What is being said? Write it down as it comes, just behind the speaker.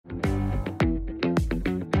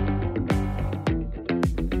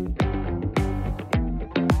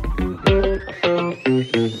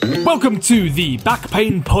Welcome to the Back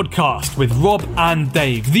Pain Podcast with Rob and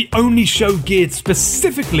Dave, the only show geared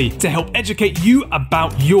specifically to help educate you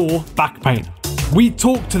about your back pain. We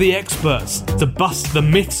talk to the experts to bust the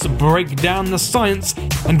myths, break down the science,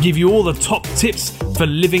 and give you all the top tips for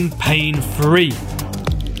living pain-free.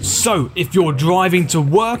 So, if you're driving to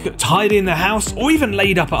work, tidying the house, or even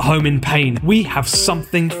laid up at home in pain, we have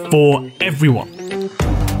something for everyone.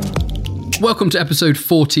 Welcome to episode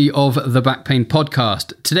 40 of the Back Pain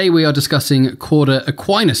Podcast. Today we are discussing Cauda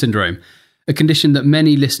equina syndrome, a condition that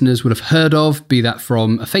many listeners would have heard of, be that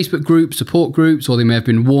from a Facebook group, support groups, or they may have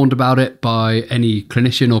been warned about it by any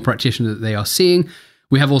clinician or practitioner that they are seeing.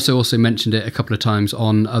 We have also mentioned it a couple of times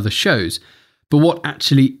on other shows. But what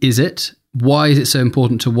actually is it? Why is it so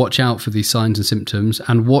important to watch out for these signs and symptoms?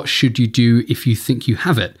 And what should you do if you think you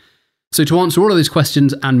have it? So to answer all of these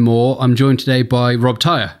questions and more, I'm joined today by Rob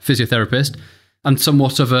Tyer, physiotherapist, and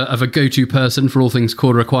somewhat of a go-to person for all things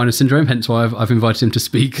Cauda equina syndrome, hence why I've invited him to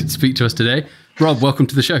speak to us today. Rob, welcome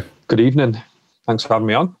to the show. Good evening. Thanks for having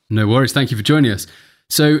me on. No worries. Thank you for joining us.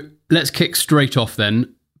 So let's kick straight off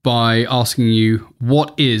then by asking you,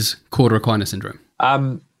 what is Cauda equina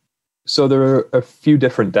syndrome? So there are a few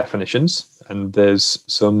different definitions, and there's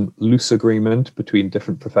some loose agreement between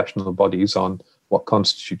different professional bodies on what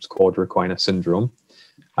constitutes Cauda equina syndrome.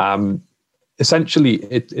 Essentially,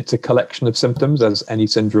 it's a collection of symptoms, as any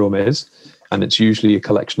syndrome is, and it's usually a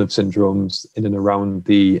collection of syndromes in and around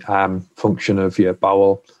the function of your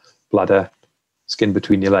bowel, bladder, skin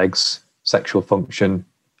between your legs, sexual function,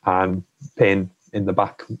 and pain in the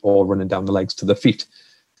back or running down the legs to the feet.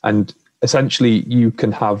 And essentially, you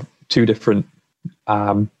can have two different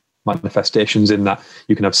manifestations in that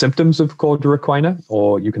you can have symptoms of Cauda equina,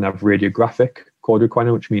 or you can have radiographic Cauda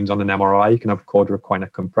equina, which means on an MRI, you can have Cauda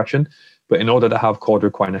equina compression. But in order to have Cauda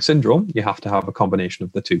equina syndrome, you have to have a combination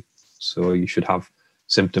of the two. So you should have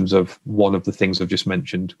symptoms of one of the things I've just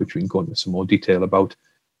mentioned, which we can go into some more detail about,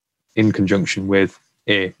 in conjunction with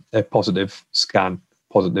a positive scan,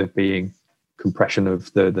 positive being compression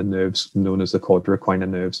of the nerves known as the Cauda equina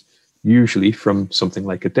nerves, usually from something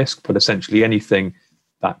like a disc, but essentially anything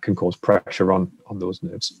that can cause pressure on those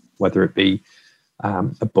nerves, whether it be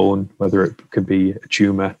a bone, whether it could be a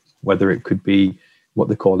tumor, whether it could be what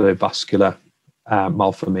they call a vascular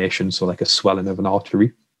malformation, so like a swelling of an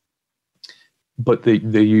artery. But the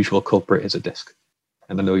usual culprit is a disc.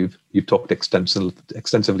 And I know you've talked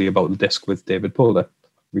extensively about the disc with David Poehler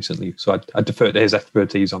recently, so I defer to his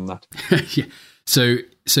expertise on that. Yeah. So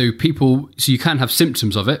you can have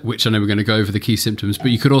symptoms of it, which I know we're going to go over the key symptoms, but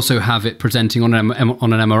you could also have it presenting on an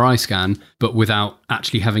MRI scan, but without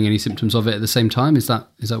actually having any symptoms of it at the same time. Is that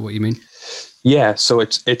what you mean? Yeah. So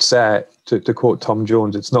it's to quote Tom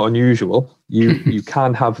Jones, it's not unusual. You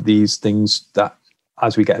can have these things that,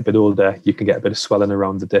 as we get a bit older, you can get a bit of swelling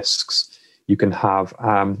around the discs. You can have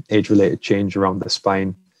age-related change around the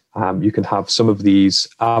spine. You can have some of these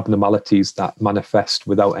abnormalities that manifest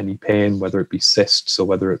without any pain, whether it be cysts or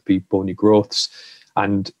whether it be bony growths.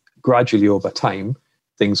 And gradually over time,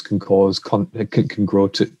 things can can grow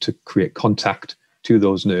to create contact to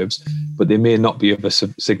those nerves, but they may not be of a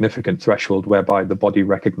significant threshold whereby the body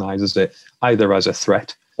recognizes it either as a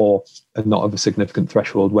threat or not of a significant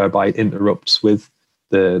threshold whereby it interrupts with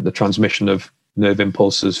the transmission of nerve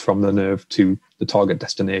impulses from the nerve to the target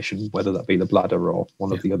destination, whether that be the bladder or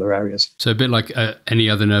one of the other areas. So a bit like any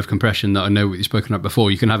other nerve compression that I know you've spoken about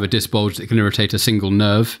before, you can have a disc bulge that can irritate a single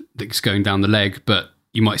nerve that's going down the leg, but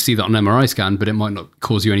you might see that on an MRI scan, but it might not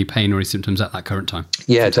cause you any pain or any symptoms at that current time.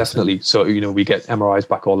 Yeah, definitely. So, we get MRIs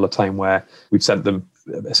back all the time where we've sent them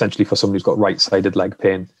essentially for somebody who's got right-sided leg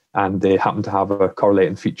pain, and they happen to have a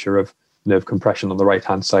correlating feature of nerve compression on the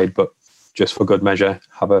right-hand side, but just for good measure,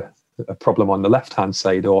 have a problem on the left-hand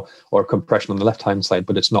side or a compression on the left-hand side,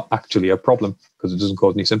 but it's not actually a problem because it doesn't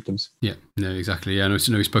cause any symptoms. Yeah, no, exactly. Yeah, I know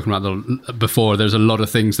we've spoken about that before. There's a lot of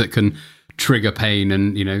things that can trigger pain,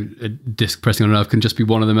 and, a disc pressing on a nerve can just be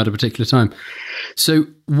one of them at a particular time. So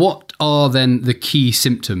what are then the key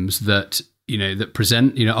symptoms that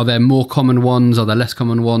present? Are there more common ones? Are there less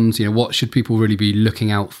common ones? What should people really be looking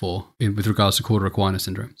out for with regards to Cauda equina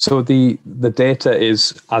syndrome? So the data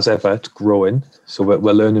is, as ever, growing. So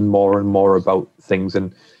we're learning more and more about things.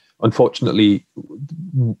 And unfortunately,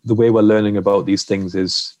 the way we're learning about these things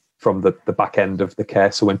is from the back end of the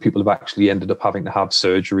care. So when people have actually ended up having to have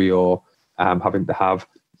surgery or having to have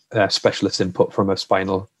specialist input from a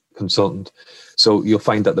spinal consultant. So you'll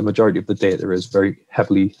find that the majority of the data is very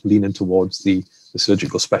heavily leaning towards the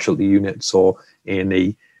surgical specialty units or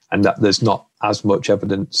A&E, and that there's not as much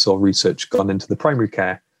evidence or research gone into the primary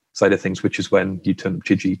care. side of things, which is when you turn up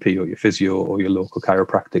to your GP or your physio or your local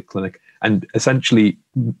chiropractic clinic. And essentially,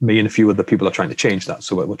 me and a few other people are trying to change that.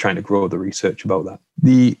 So we're trying to grow the research about that.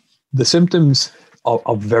 The symptoms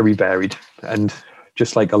are very varied. And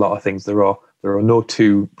just like a lot of things, there are no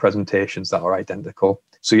two presentations that are identical.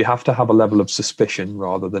 So you have to have a level of suspicion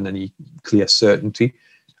rather than any clear certainty.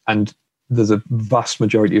 And there's a vast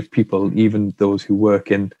majority of people, even those who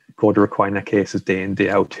work in Cauda equina cases day in, day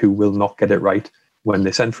out, who will not get it right when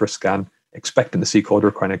they send for a scan, expecting to see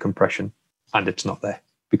Cauda equina compression, and it's not there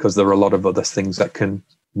because there are a lot of other things that can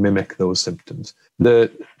mimic those symptoms.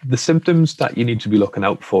 The symptoms that you need to be looking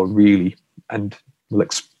out for really, and we'll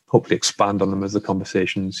hopefully expand on them as the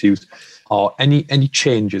conversation ensues, are any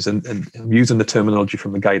changes, and I'm using the terminology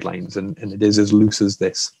from the guidelines, and it is as loose as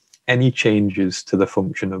this, any changes to the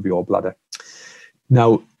function of your bladder.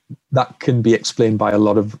 Now, that can be explained by a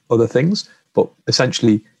lot of other things, but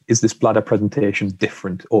essentially, is this bladder presentation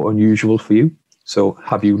different or unusual for you? So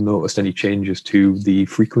have you noticed any changes to the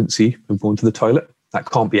frequency of going to the toilet? That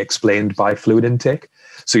can't be explained by fluid intake.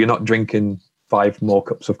 So you're not drinking 5 more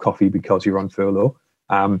cups of coffee because you're on furlough,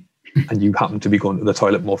 and you happen to be going to the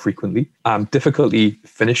toilet more frequently. Difficulty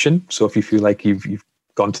finishing. So if you feel like you've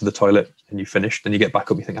gone to the toilet and you finished, then you get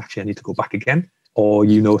back up, you think, actually, I need to go back again. Or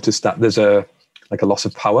you notice that there's a loss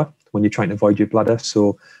of power when you're trying to avoid your bladder.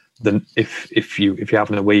 So then if you're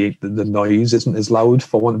having a wee, the noise isn't as loud,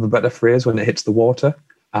 for want of a better phrase, when it hits the water,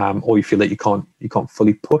 or you feel like you can't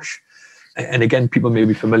fully push. And again, people may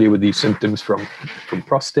be familiar with these symptoms from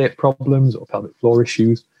prostate problems or pelvic floor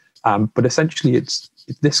issues. But essentially,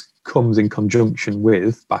 this comes in conjunction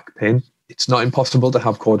with back pain. It's not impossible to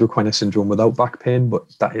have Cauda equina syndrome without back pain, but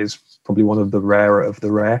that is probably one of the rarer of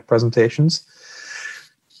the rare presentations.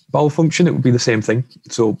 Bowel function, it would be the same thing.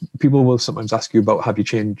 So people will sometimes ask you about, have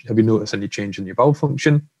you noticed any change in your bowel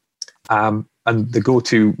function? And the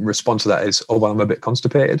go-to response to that is, oh, well, I'm a bit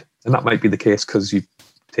constipated. And that might be the case because you've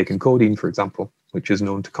taken codeine, for example, which is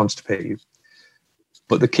known to constipate you.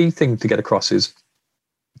 But the key thing to get across is,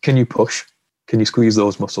 can you push? Can you squeeze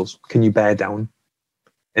those muscles? Can you bear down?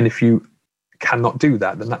 And if you cannot do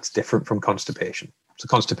that, then that's different from constipation. So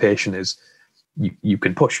constipation is you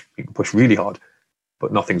can push really hard,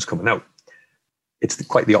 but nothing's coming out. It's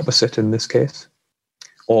quite the opposite in this case.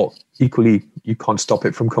 Or equally, you can't stop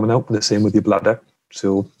it from coming out. And the same with your bladder.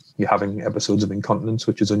 So you're having episodes of incontinence,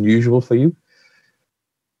 which is unusual for you.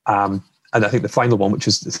 And I think the final one, which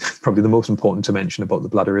is probably the most important to mention about the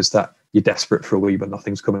bladder, is that you're desperate for a wee, but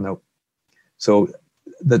nothing's coming out. So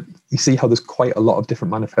you see how there's quite a lot of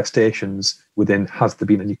different manifestations within, has there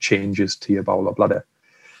been any changes to your bowel or bladder?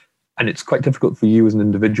 And it's quite difficult for you as an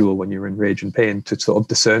individual when you're in rage and pain to sort of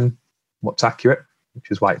discern what's accurate,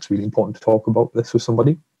 which is why it's really important to talk about this with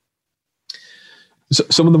somebody. So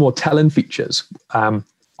some of the more telling features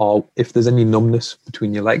are if there's any numbness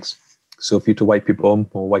between your legs. So if you to wipe your bum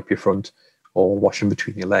or wipe your front or wash in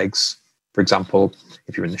between your legs, for example,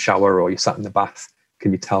 if you're in the shower or you're sat in the bath,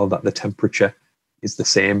 can you tell that the temperature is the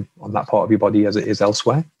same on that part of your body as it is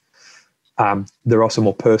elsewhere? There are some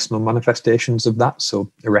more personal manifestations of that.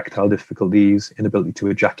 So erectile difficulties, inability to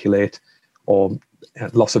ejaculate, or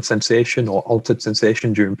loss of sensation or altered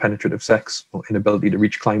sensation during penetrative sex, or inability to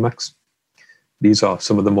reach climax. These are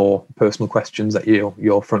some of the more personal questions that your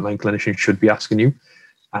frontline clinician should be asking you.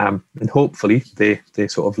 And hopefully they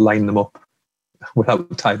sort of line them up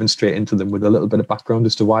without diving straight into them, with a little bit of background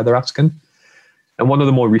as to why they're asking. And one of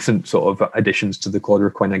the more recent sort of additions to the Cauda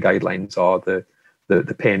equina guidelines are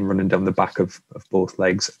the pain running down the back of both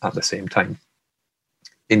legs at the same time,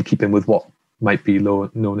 in keeping with what might be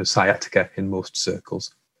known as sciatica in most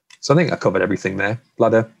circles. So I think I covered everything there: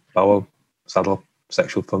 bladder, bowel, saddle,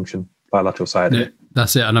 sexual function, bilateral sciatica. Yeah,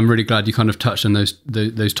 that's it. And I'm really glad you kind of touched on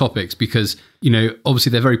those topics, because,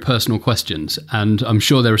 obviously they're very personal questions. And I'm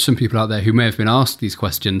sure there are some people out there who may have been asked these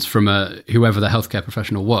questions from whoever the healthcare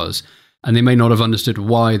professional was, and they may not have understood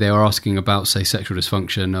why they are asking about, say, sexual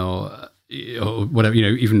dysfunction or whatever,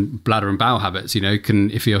 even bladder and bowel habits.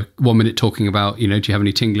 If you're 1 minute talking about, do you have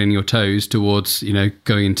any tingling in your toes, towards,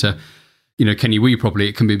 going into, can you wee properly,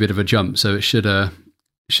 it can be a bit of a jump. So it should have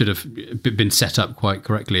been set up quite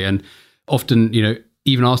correctly. And often,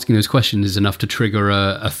 even asking those questions is enough to trigger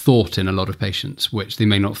a thought in a lot of patients, which they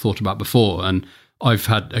may not have thought about before. And I've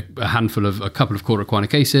had a couple of Cauda equina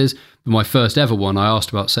cases. My first ever one, I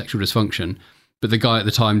asked about sexual dysfunction, but the guy at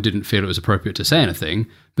the time didn't feel it was appropriate to say anything.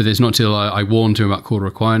 But it's not until I warned him about Cauda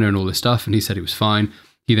equina and all this stuff, and he said it was fine.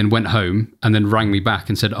 He then went home and then rang me back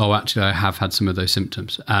and said, oh, actually, I have had some of those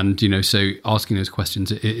symptoms. And, so asking those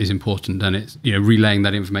questions is important. And it's, relaying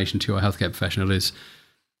that information to your healthcare professional is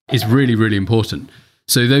really, really important.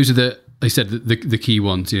 So those are they said the key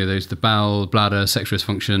ones, those the bowel, bladder, sexual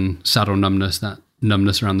dysfunction, saddle numbness, that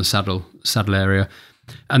numbness around the saddle area.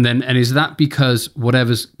 And is that because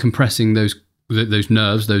whatever's compressing those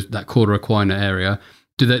nerves, that cauda equina area,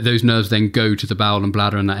 do those nerves then go to the bowel and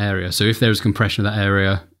bladder in that area? So if there's compression of that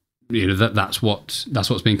area, that's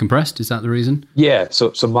what's being compressed. Is that the reason? Yeah.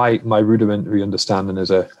 So my rudimentary understanding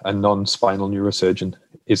as a non-spinal neurosurgeon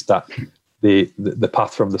is that the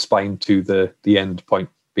path from the spine to the end point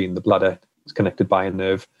being the bladder is connected by a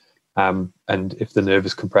nerve. And if the nerve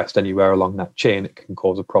is compressed anywhere along that chain, it can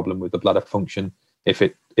cause a problem with the bladder function. If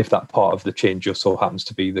that part of the chain just so happens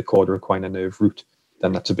to be the cauda equina nerve root,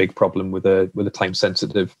 then that's a big problem with a time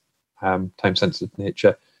sensitive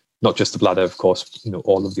nature. Not just the bladder, of course,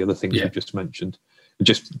 all of the other things you just mentioned.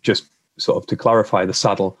 Just sort of to clarify the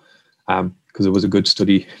saddle, because there was a good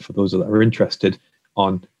study for those that are interested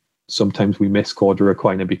on sometimes we miss cauda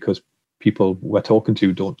equina because people we're talking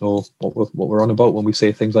to don't know what we're on about when we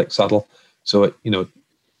say things like saddle. So,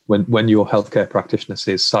 when your healthcare practitioner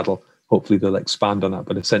says saddle, hopefully they'll expand on that.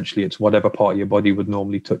 But essentially, it's whatever part of your body would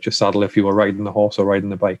normally touch a saddle if you were riding a horse or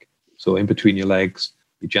riding a bike. So in between your legs,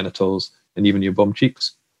 your genitals, and even your bum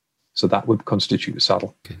cheeks. So that would constitute a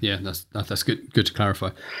saddle. Okay. Yeah, that's good to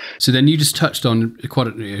clarify. So then you just touched on we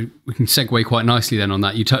can segue quite nicely then on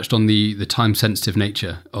that. You touched on the time-sensitive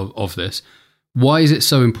nature of this. Why is it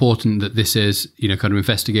so important that this is kind of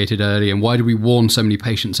investigated early, and why do we warn so many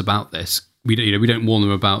patients about this? We don't warn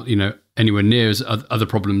them about anywhere near as other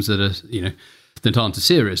problems that are that aren't as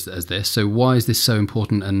serious as this. So why is this so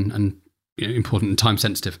important and important and time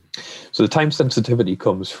sensitive? So the time sensitivity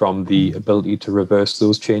comes from the ability to reverse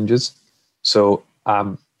those changes. So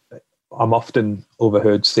I'm often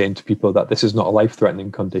overheard saying to people that this is not a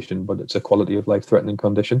life-threatening condition, but it's a quality of life-threatening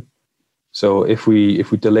condition. So if we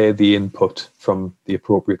delay the input from the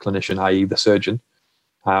appropriate clinician, i.e. the surgeon,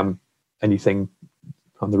 anything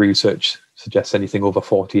on the research suggests anything over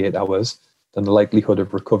 48 hours, then the likelihood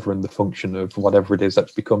of recovering the function of whatever it is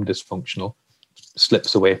that's become dysfunctional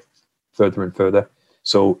slips away further and further.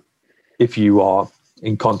 So if you are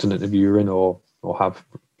incontinent of urine or have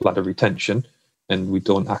bladder retention and we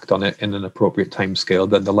don't act on it in an appropriate time scale,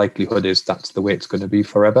 then the likelihood is that's the way it's going to be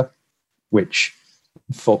forever, which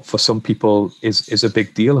for some people is a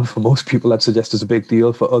big deal. And for most people, I'd suggest is a big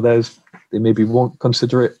deal. For others, they maybe won't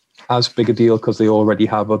consider it as big a deal because they already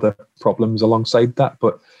have other problems alongside that.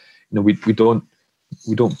 But we don't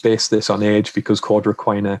base this on age, because cauda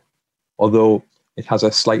equina, although it has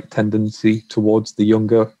a slight tendency towards the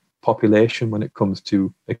younger population when it comes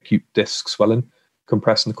to acute disc swelling,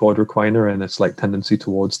 compressing the cauda equina, and a slight tendency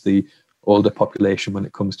towards the older population when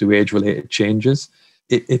it comes to age-related changes.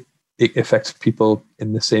 It affects people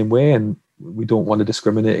in the same way, and we don't want to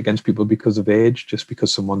discriminate against people because of age. Just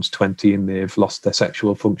because someone's 20 and they've lost their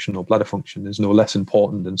sexual function or bladder function is no less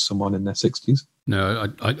important than someone in their 60s.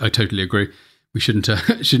 No, I totally agree. We shouldn't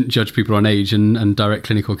judge people on age and direct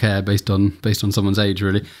clinical care based on someone's age,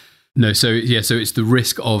 really. No, so it's the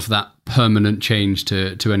risk of that permanent change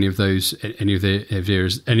to any of those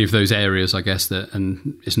areas, I guess,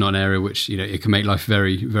 and it's not an area which it can make life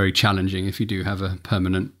very, very challenging if you do have a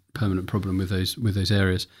permanent problem with those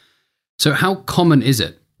areas. So how common is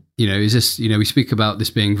it? Is this, we speak about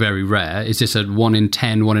this being very rare. Is this a 1 in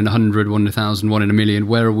 10, 1 in 100, 1 in 1,000, 1 in a million?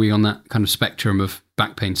 Where are we on that kind of spectrum of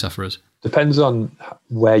back pain sufferers? Depends on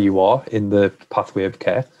where you are in the pathway of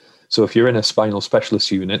care. So if you're in a spinal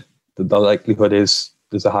specialist unit, the likelihood is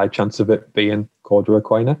there's a high chance of it being cauda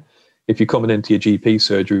equina. If you're coming into your GP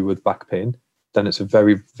surgery with back pain, then it's a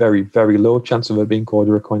very, very, very low chance of it being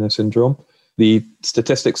cauda equina syndrome. The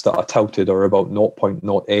statistics that are touted are about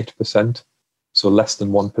 0.08%. So less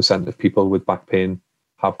than 1% of people with back pain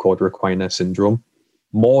have cauda equina syndrome.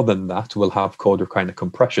 More than that will have cauda equina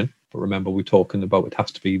compression. But remember, we're talking about it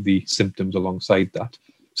has to be the symptoms alongside that.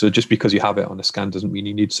 So just because you have it on a scan doesn't mean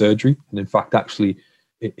you need surgery. And in fact, actually,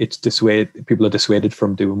 people are dissuaded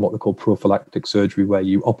from doing what they call prophylactic surgery, where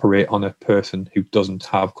you operate on a person who doesn't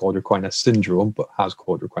have cauda equina syndrome but has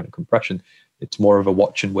cauda equina compression. It's more of a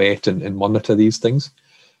watch and wait and monitor these things.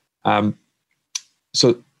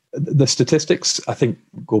 So the statistics, I think,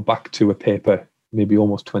 go back to a paper maybe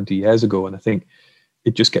almost 20 years ago, and I think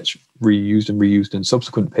it just gets reused in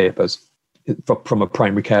subsequent papers from a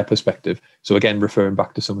primary care perspective. So again, referring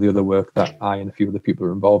back to some of the other work that I and a few other people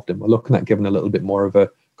are involved in, we're looking at giving a little bit more of a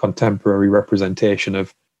contemporary representation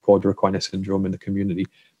of cauda equina syndrome in the community,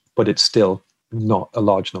 but it's still not a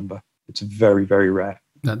large number. It's very, very rare.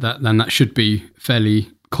 That should be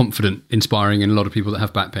fairly confident, inspiring in a lot of people that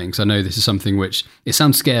have back pain. Because I know this is something which it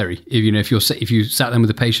sounds scary. If you sat them with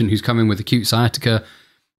a patient who's coming with acute sciatica,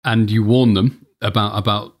 and you warn them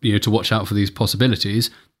about to watch out for these possibilities,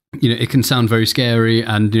 it can sound very scary,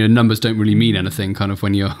 and numbers don't really mean anything kind of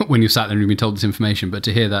when you're sat there and you've been told this information. But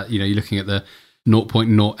to hear that you're looking at the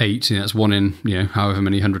 0.08, that's one in however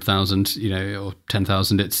many 100,000 or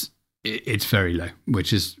 10,000, it's very low,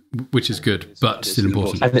 which is good, but still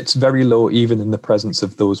important. And it's very low even in the presence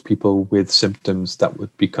of those people with symptoms that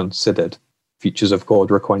would be considered features of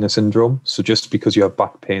Cauda equina syndrome. So just because you have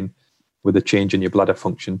back pain with a change in your bladder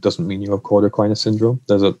function doesn't mean you have Cauda equina syndrome.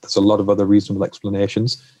 There's a lot of other reasonable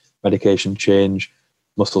explanations: medication change,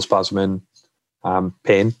 muscle spasming,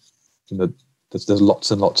 pain. There's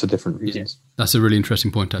lots and lots of different reasons. Yeah. That's a really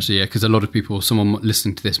interesting point, actually. Because a lot of people, someone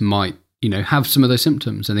listening to this might have some of those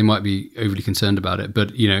symptoms and they might be overly concerned about it.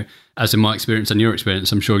 But, as in my experience and your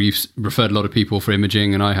experience, I'm sure you've referred a lot of people for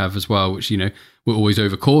imaging, and I have as well, which, we're always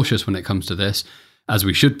overcautious when it comes to this, as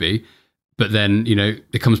we should be. But then,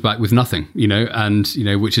 it comes back with nothing, and,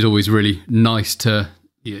 which is always really nice to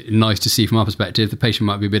see from our perspective. The patient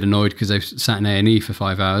might be a bit annoyed because they've sat in A&E for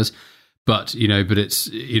 5 hours, but, but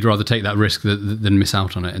you'd rather take that risk than miss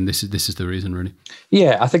out on it. And this is the reason, really.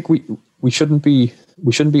 Yeah, I think we shouldn't be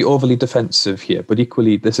overly defensive here, but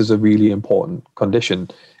equally, this is a really important condition.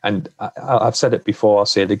 And I've said it before, I'll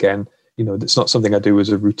say it again. It's not something I do as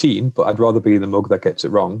a routine, but I'd rather be the mug that gets it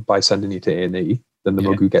wrong by sending you to A&E than the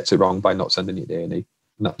mug who gets it wrong by not sending you to A&E. And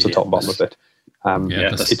that's the top and bottom of it.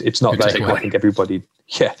 It's not like I think everybody,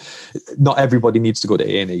 not everybody needs to go to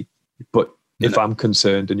A&E, but if I'm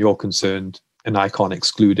concerned and you're concerned and I can't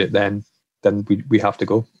exclude it, then we have to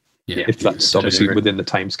go. Yeah, if that's obviously within the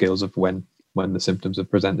timescales of when the symptoms are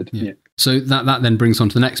presented. Yeah. So that then brings on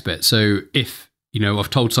to the next bit. So if, I've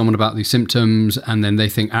told someone about these symptoms and then they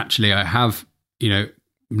think, actually, I have,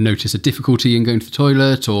 noticed a difficulty in going to the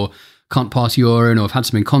toilet, or can't pass urine, or I've had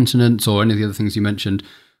some incontinence, or any of the other things you mentioned,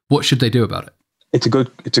 what should they do about it? It's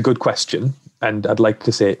a good question, and I'd like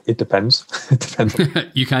to say it depends. It depends.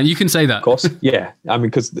 You can say that, of course. Yeah, I mean,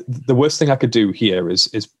 because the worst thing I could do here is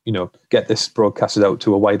get this broadcasted out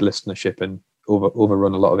to a wide listenership and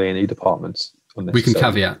overrun a lot of A&E departments. We can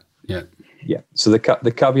caveat. Yeah. So the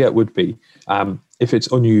caveat would be if it's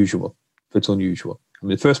unusual. I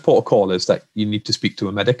mean, the first port of call is that you need to speak to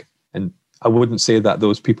a medic, and I wouldn't say that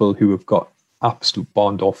those people who have got absolute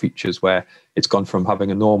barn door features where it's gone from having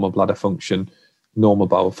a normal bladder function, normal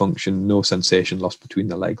bowel function, no sensation lost between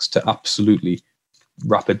the legs, to absolutely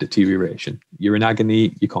rapid deterioration. You're in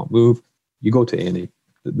agony, you can't move, you go to A&E.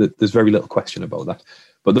 There's very little question about that.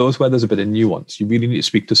 But those where there's a bit of nuance, you really need to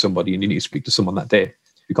speak to somebody, and you need to speak to someone that day.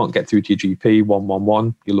 You can't get through to your GP,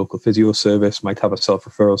 111, your local physio service might have a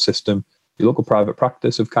self-referral system. Your local private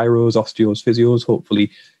practice of chiros, osteos, physios, hopefully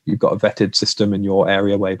you've got a vetted system in your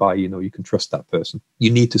area whereby you can trust that person. You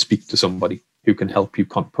need to speak to somebody who can help you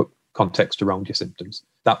put context around your symptoms.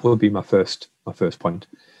 That will be my first point.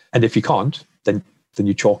 And if you can't, then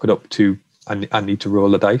you chalk it up to I need to roll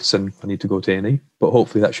the dice and I need to go to A&E. But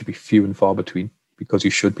hopefully that should be few and far between, because you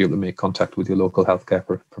should be able to make contact with your local healthcare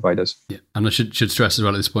providers. Yeah, and I should stress as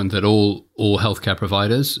well at this point that all healthcare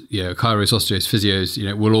providers, chiros, osteos,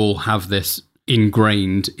 physios, will all have this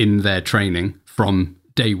ingrained in their training from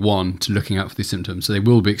day one to looking out for these symptoms. So they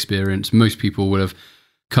will be experienced. Most people will have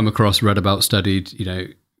come across, read about, studied,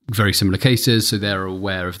 very similar cases, so they're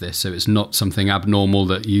aware of this. So it's not something abnormal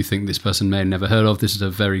that you think this person may have never heard of. This is a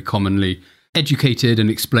very commonly educated and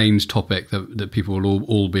explained topic that people will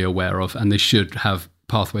all be aware of, and they should have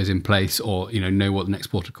pathways in place, or know what the next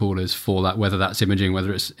port of call is for that, whether that's imaging,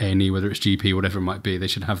 whether it's A&E, whether it's GP, whatever it might be. They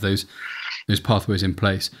should have those pathways in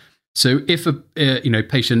place. So if a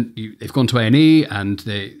patient, they've gone to A&E and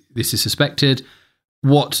this is suspected,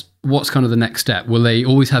 what's kind of the next step? Will they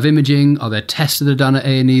always have imaging? Are there tests that are done at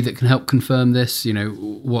A&E that can help confirm this?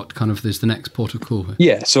 What kind of is the next port of call?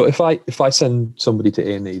 Yeah. So if I send somebody to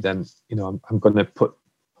A&E, then I'm going to put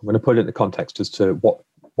it in the context as to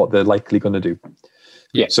what they're likely going to do.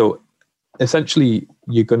 Yeah. So essentially,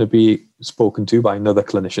 you're going to be spoken to by another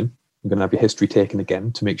clinician. You're going to have your history taken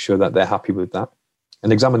again to make sure that they're happy with that.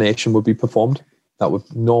 An examination would be performed. That would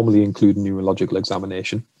normally include a neurological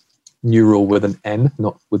examination. Neuro with an N,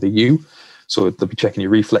 not with a U. So they'll be checking your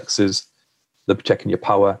reflexes, they'll be checking your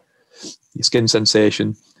power, your skin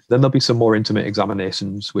sensation. Then there'll be some more intimate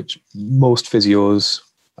examinations, which most physios,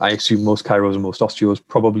 I assume most chiros and most osteos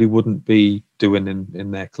probably wouldn't be doing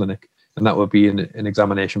in their clinic. And that would be an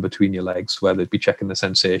examination between your legs, where they'd be checking the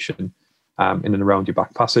sensation in and around your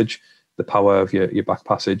back passage, the power of your back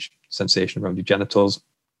passage, sensation around your genitals.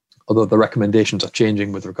 Although the recommendations are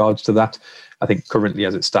changing with regards to that. I think currently,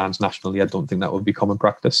 as it stands nationally, I don't think that would be common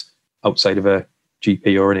practice outside of a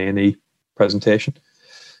GP or an A&E presentation.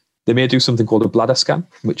 They may do something called a bladder scan,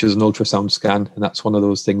 which is an ultrasound scan. And that's one of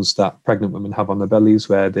those things that pregnant women have on their bellies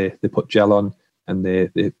where they put gel on and they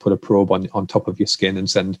put a probe on top of your skin and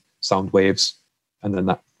send sound waves. And then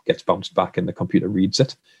that gets bounced back and the computer reads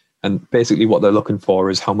it. And basically what they're looking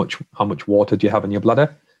for is how much water do you have in your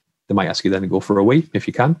bladder? They might ask you then to go for a wee if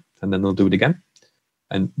you can, and then they'll do it again.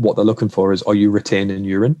 And what they're looking for is, are you retaining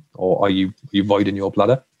urine or are you voiding your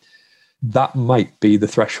bladder? That might be the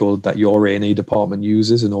threshold that your A&E department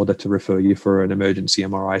uses in order to refer you for an emergency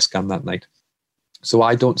MRI scan that night. So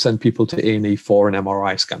I don't send people to A&E for an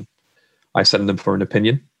MRI scan. I send them for an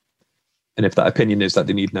opinion. And if that opinion is that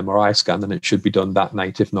they need an MRI scan, then it should be done that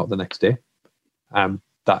night, if not the next day.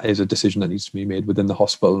 That is a decision that needs to be made within the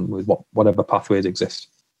hospital and with whatever pathways exist.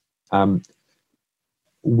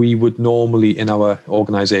 We would normally, in our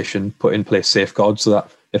organisation, put in place safeguards so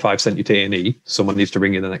that if I've sent you to A&E, someone needs to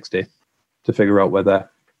ring you the next day to figure out whether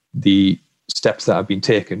the steps that have been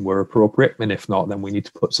taken were appropriate. And if not, then we need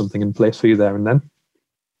to put something in place for you there and then.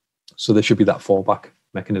 So there should be that fallback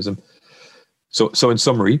mechanism. So in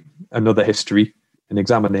summary, another history, an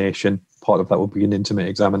examination, part of that will be an intimate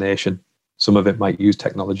examination. Some of it might use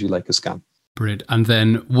technology like a scan. Brilliant. And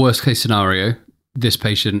then worst case scenario, this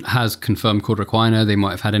patient has confirmed Cauda equina. They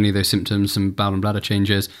might have had any of those symptoms, some bowel and bladder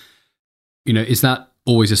changes. Is that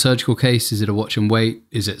always a surgical case? Is it a watch and wait?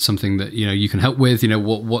 Is it something that, you can help with?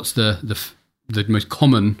 What's the most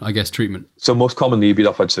common, I guess, treatment? So most commonly you'd be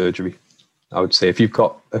offered surgery. I would say if you've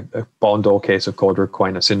got a barn door case of Cauda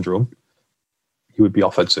equina syndrome, you would be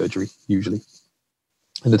offered surgery usually.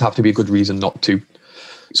 And there'd have to be a good reason not to.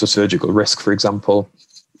 So surgical risk, for example,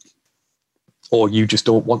 or you just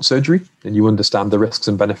don't want surgery and you understand the risks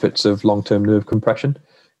and benefits of long-term nerve compression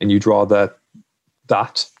and you'd rather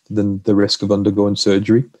that than the risk of undergoing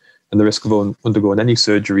surgery. And the risk of undergoing any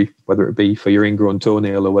surgery, whether it be for your ingrown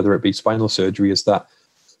toenail or whether it be spinal surgery, is that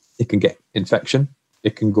it can get infection.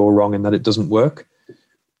 It can go wrong in that it doesn't work.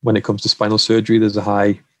 When it comes to spinal surgery, there's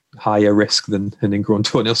a higher risk than an ingrown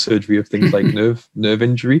toenail surgery of things like nerve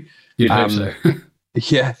injury. You'd hope so.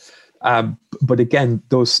 Yeah. But again,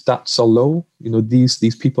 those stats are low.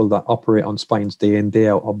 These people that operate on spines day in, day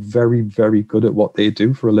out are very, very good at what they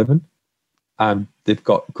do for a living. They've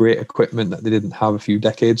got great equipment that they didn't have a few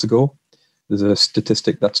decades ago. There's a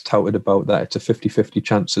statistic that's touted about that. It's a 50-50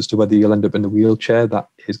 chance as to whether you'll end up in a wheelchair. That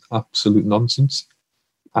is absolute nonsense.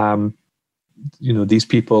 These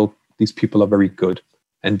people are very good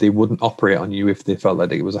and they wouldn't operate on you if they felt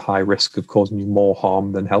like it was a high risk of causing you more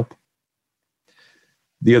harm than help.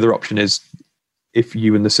 The other option is if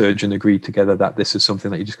you and the surgeon agree together that this is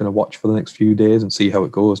something that you're just going to watch for the next few days and see how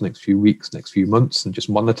it goes, next few weeks, next few months, and just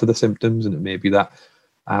monitor the symptoms. And it may be that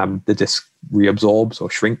the disc reabsorbs or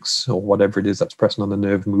shrinks or whatever it is that's pressing on the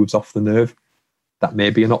nerve moves off the nerve. That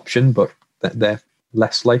may be an option, but they're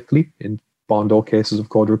less likely. In barn door cases of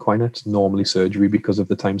Cauda equina, it's normally surgery because of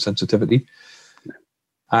the time sensitivity.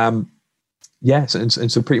 Yes,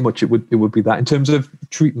 and so pretty much it would be that. In terms of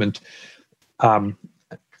treatment,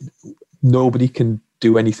 nobody can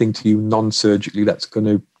do anything to you non-surgically that's going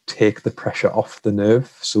to take the pressure off the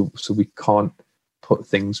nerve. So we can't put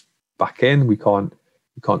things back in. We can't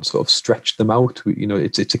sort of stretch them out.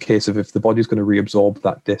 It's a case of if the body's going to reabsorb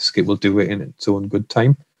that disc, it will do it in its own good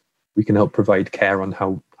time. We can help provide care on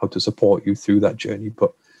how to support you through that journey,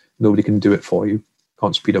 but nobody can do it for you.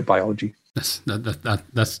 Can't speed up biology. That's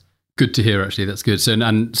good to hear. Actually, that's good. So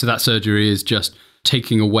that surgery is just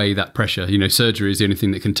taking away that pressure. Surgery is the only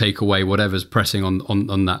thing that can take away whatever's pressing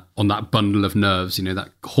on that bundle of nerves. That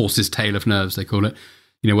horse's tail of nerves they call it.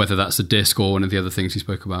 Whether that's a disc or one of the other things you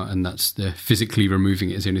spoke about, and that's the physically removing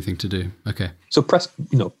it is the only thing to do. Okay. So press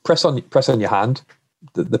on your hand.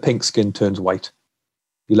 The pink skin turns white.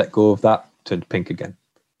 You let go of that, turns pink again.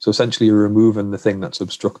 So essentially, you're removing the thing that's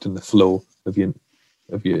obstructing the flow of your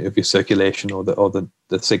circulation or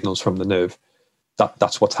the signals from the nerve.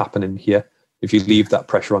 That's what's happening here. If you leave that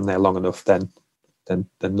pressure on there long enough, then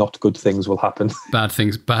not good things will happen. Bad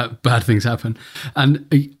things happen.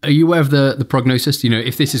 And are you aware of the prognosis?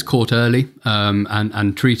 If this is caught early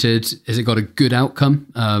and treated, has it got a good outcome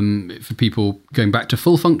for people going back to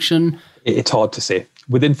full function? It's hard to say.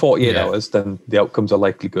 Within 48 hours, then the outcomes are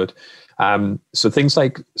likely good. So things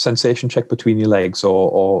like sensation check between your legs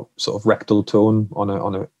or sort of rectal tone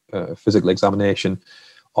on a physical examination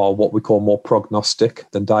are what we call more prognostic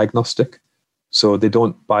than diagnostic. So they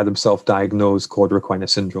don't by themselves diagnose Cauda equina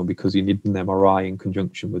syndrome because you need an MRI in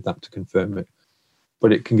conjunction with that to confirm it.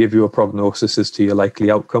 But it can give you a prognosis as to your likely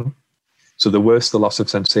outcome. So the worse the loss of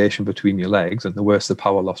sensation between your legs and the worse the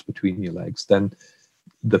power loss between your legs, then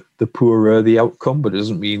the poorer the outcome, but it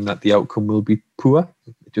doesn't mean that the outcome will be poor.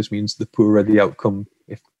 It just means the poorer the outcome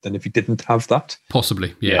than if you didn't have that.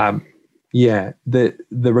 Possibly, yeah. The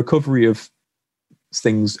recovery of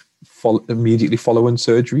things immediately following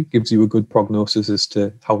surgery gives you a good prognosis as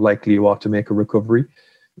to how likely you are to make a recovery.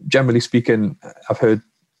 Generally speaking, I've heard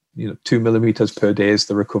 2 millimeters per day is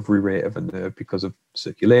the recovery rate of a nerve because of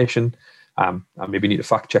circulation. I maybe need to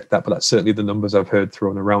fact check that, but that's certainly the numbers I've heard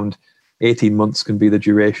thrown around. 18 months can be the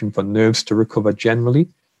duration for nerves to recover generally.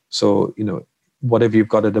 So, whatever you've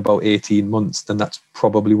got at about 18 months, then that's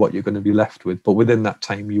probably what you're going to be left with. But within that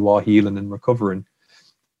time, you are healing and recovering.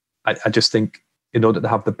 I just think in order to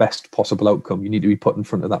have the best possible outcome, you need to be put in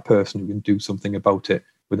front of that person who can do something about it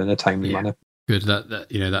within a timely manner. Good.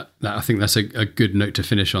 That I think that's a good note to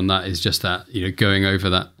finish on. That is just that, going over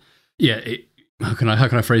that. Yeah. How can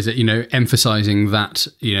I phrase it? Emphasizing that,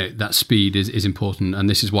 that speed is important. And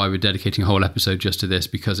this is why we're dedicating a whole episode just to this,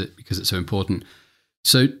 because it's so important.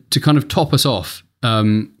 So to kind of top us off,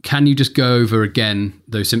 can you just go over again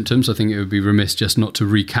those symptoms? I think it would be remiss just not to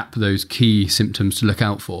recap those key symptoms to look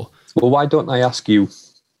out for. Well, why don't I ask you?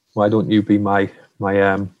 Why don't you be my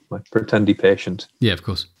pretendy patient? Yeah, of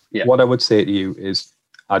course. Yeah. What I would say to you is,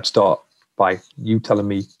 I'd start by you telling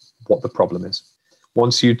me what the problem is.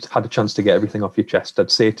 Once you'd had a chance to get everything off your chest,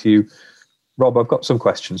 I'd say to you, Rob, I've got some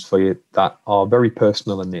questions for you that are very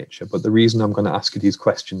personal in nature. But the reason I'm going to ask you these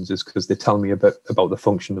questions is because they tell me a bit about the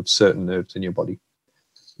function of certain nerves in your body.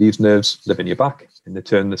 These nerves live in your back, and they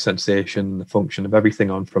turn the sensation, the function of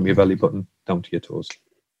everything on from your belly button down to your toes.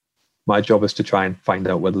 My job is to try and find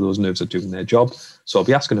out whether those nerves are doing their job. So I'll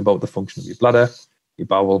be asking about the function of your bladder, your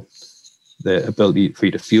bowel, the ability for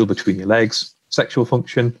you to feel between your legs, sexual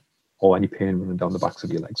function, or any pain running down the backs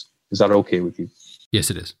of your legs. Is that okay with you? Yes,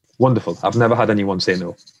 it is. Wonderful. I've never had anyone say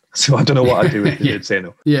no. So I don't know what I'd do if they did say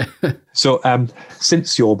no. Yeah. So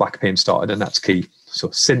since your back pain started, and that's key, so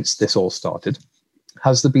since this all started,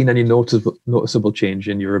 has there been any noticeable change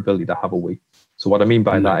in your ability to have a wee? So what I mean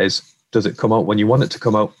by that is, does it come out when you want it to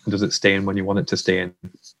come out? And does it stay in when you want it to stay in?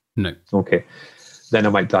 No. Okay. Then I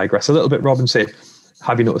might digress a little bit, Rob, and say,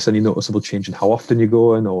 have you noticed any noticeable change in how often you're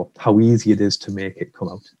going or how easy it is to make it come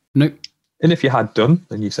out? Nope. And if you had done,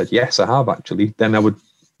 and you said, yes, I have actually, then I would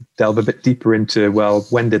delve a bit deeper into, well,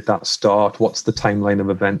 when did that start? What's the timeline of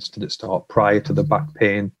events? Did it start prior to the back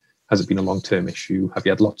pain? Has it been a long-term issue? Have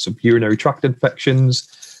you had lots of urinary tract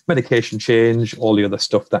infections, medication change, all the other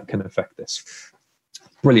stuff that can affect this?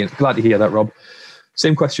 Brilliant. Glad to hear that, Rob.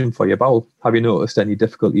 Same question for your bowel. Have you noticed any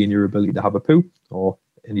difficulty in your ability to have a poo or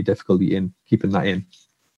any difficulty in keeping that in?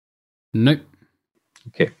 Nope.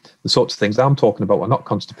 Okay. The sorts of things I'm talking about are not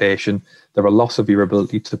constipation. They're a loss of your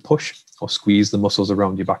ability to push or squeeze the muscles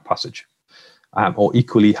around your back passage. Or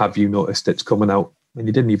equally, have you noticed it's coming out and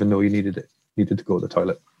you didn't even know you needed to go to the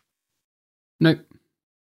toilet? Nope.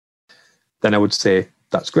 Then I would say,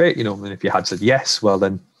 that's great. And if you had said yes, well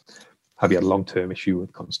then, have you had a long-term issue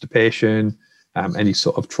with constipation? Any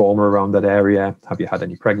sort of trauma around that area? Have you had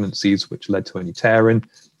any pregnancies which led to any tearing?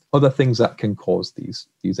 Other things that can cause these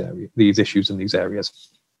issues in these areas.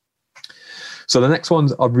 So the next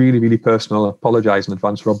ones are really, really personal. I apologize in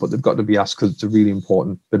advance, Rob, but they've got to be asked because it's a really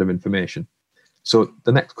important bit of information. So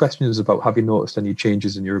the next question is about, have you noticed any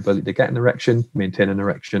changes in your ability to get an erection, maintain an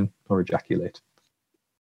erection, or ejaculate?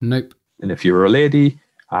 Nope. And if you're a lady,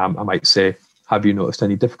 I might say, have you noticed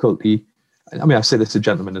any difficulty? I mean, I say this to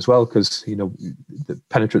gentlemen as well, because, the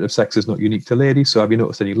penetrative sex is not unique to ladies. So have you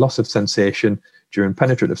noticed any loss of sensation during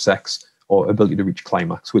penetrative sex or ability to reach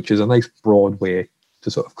climax, which is a nice broad way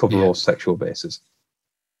to sort of cover all sexual bases?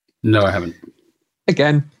 No, I haven't.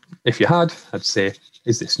 Again, if you had, I'd say,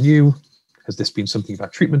 is this new? Has this been something you've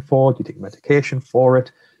had treatment for? Do you take medication for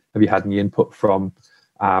it? Have you had any input from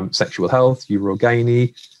sexual health,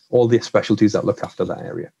 urogynae, all the specialties that look after that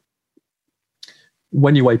area?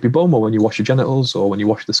 When you wipe your bum or when you wash your genitals or when you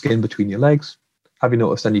wash the skin between your legs, have you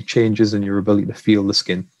noticed any changes in your ability to feel the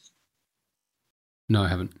skin? No, I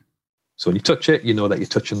haven't. So when you touch it, you know that you're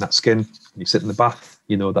touching that skin. When you sit in the bath,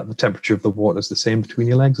 you know that the temperature of the water is the same between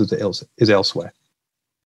your legs as it is elsewhere.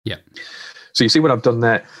 Yeah. So you see what I've done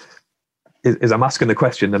there is I'm asking the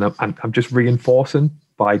question and I'm just reinforcing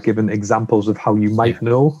by giving examples of how you might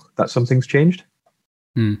know that something's changed.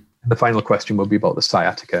 Mm. The final question will be about the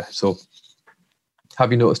sciatica. So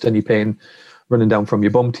have you noticed any pain running down from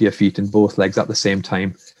your bum to your feet in both legs at the same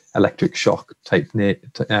time? Electric shock type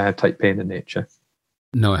pain in nature?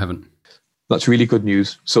 No, I haven't. That's really good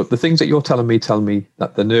news. So the things that you're telling me tell me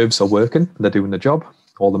that the nerves are working, they're doing the job,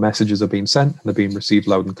 all the messages are being sent, and they're being received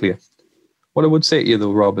loud and clear. What I would say to you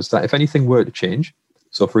though, Rob, is that if anything were to change,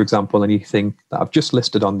 so for example, anything that I've just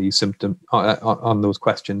listed on these symptoms, on those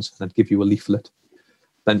questions, and I'd give you a leaflet,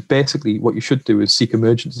 then basically what you should do is seek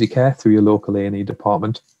emergency care through your local A&E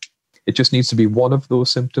department. It just needs to be one of those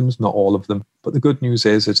symptoms, not all of them. But the good news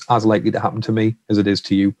is it's as likely to happen to me as it is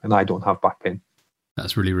to you, and I don't have back pain.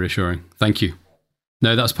 That's really reassuring. Thank you.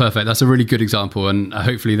 No, that's perfect. That's a really good example, and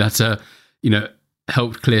hopefully that's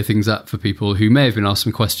helped clear things up for people who may have been asked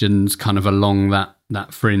some questions kind of along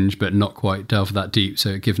that fringe, but not quite delve that deep.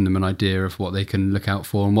 So giving them an idea of what they can look out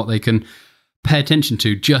for and what they can pay attention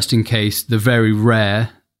to, just in case the very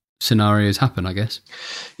rare scenarios happen, I guess.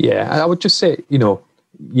 Yeah, I would just say,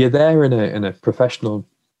 you're there in a professional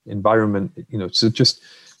environment, so just,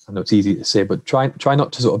 I know it's easy to say, but try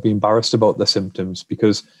not to sort of be embarrassed about the symptoms,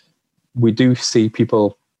 because we do see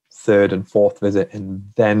people third and fourth visit, and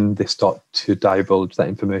then they start to divulge that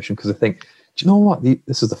information because they think, do you know what?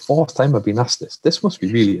 This is the fourth time I've been asked this. This must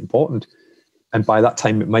be really important. And by that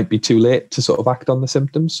time, it might be too late to sort of act on the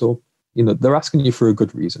symptoms. So, they're asking you for a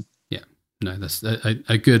good reason. Yeah, no, that's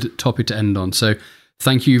a good topic to end on. So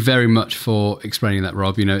thank you very much for explaining that,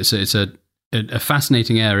 Rob. It's a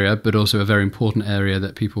fascinating area, but also a very important area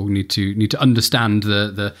that people need to understand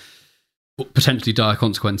the potentially dire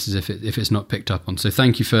consequences if it's not picked up on. So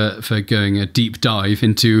thank you for going a deep dive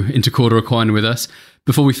into Cauda equina with us.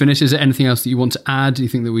 Before we finish, is there anything else that you want to add? Do you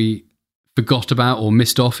think that we forgot about or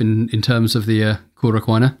missed off in terms of the Cauda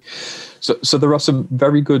equina? So there are some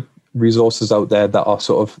very good resources out there that are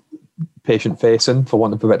sort of patient facing, for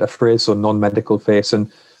want of a better phrase, so non-medical facing.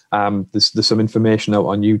 There's some information out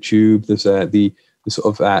on YouTube. There's the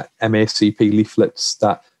sort of MACP leaflets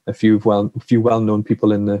that a few well-known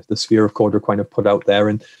people in the sphere of Cauda equina put out there,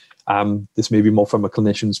 and this may be more from a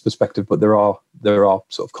clinician's perspective, but there are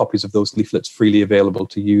sort of copies of those leaflets freely available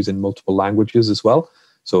to use in multiple languages as well.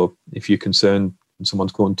 So if you're concerned and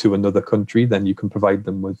someone's going to another country, then you can provide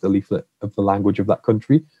them with the leaflet of the language of that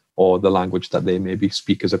country, or the language that they maybe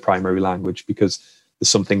speak as a primary language, because there's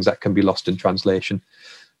some things that can be lost in translation.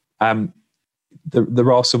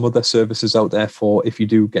 There are some other services out there for if you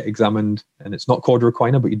do get examined and it's not Cauda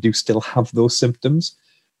equina, but you do still have those symptoms.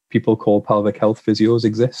 People called pelvic health physios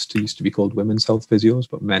exist. It used to be called women's health physios,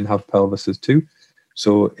 but men have pelvises too.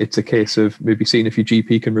 So it's a case of maybe seeing if your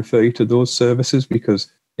GP can refer you to those services,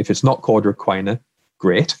 because if it's not Cauda equina,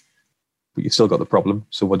 great, but you've still got the problem.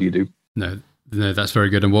 So what do you do? No, that's very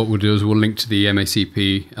good. And what we'll do is we'll link to the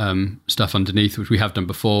MACP stuff underneath, which we have done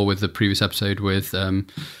before with the previous episode with Laura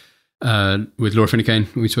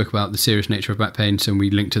Finnecane. We spoke about the serious nature of back pain, so we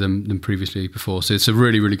linked to them previously before. So it's a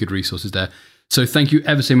really, really good resources there. So thank you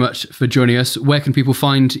ever so much for joining us. Where can people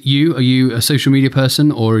find you? Are you a social media person,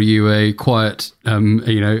 or are you a quiet,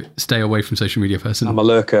 stay away from social media person? I'm a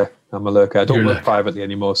lurker. I don't work privately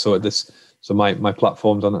anymore, so my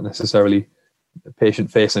platforms are not necessarily patient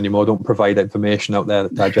face anymore. I don't provide information out there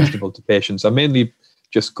that's digestible to patients. I mainly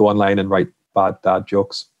just go online and write bad dad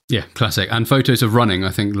jokes. Yeah, classic. And photos of running.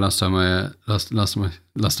 I think last time I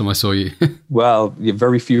saw you. Well, you have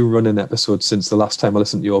very few running episodes since the last time I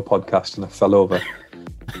listened to your podcast and I fell over.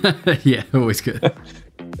 Yeah, always good.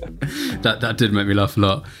 That did make me laugh a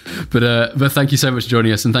lot. But thank you so much for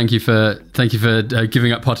joining us, and thank you for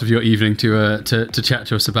giving up part of your evening to chat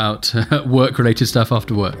to us about work related stuff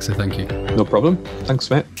after work. So thank you. No problem. Thanks,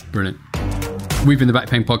 mate. Brilliant. We've been the Back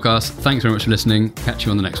Pain Podcast. Thanks very much for listening. Catch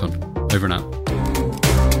you on the next one. Over and out.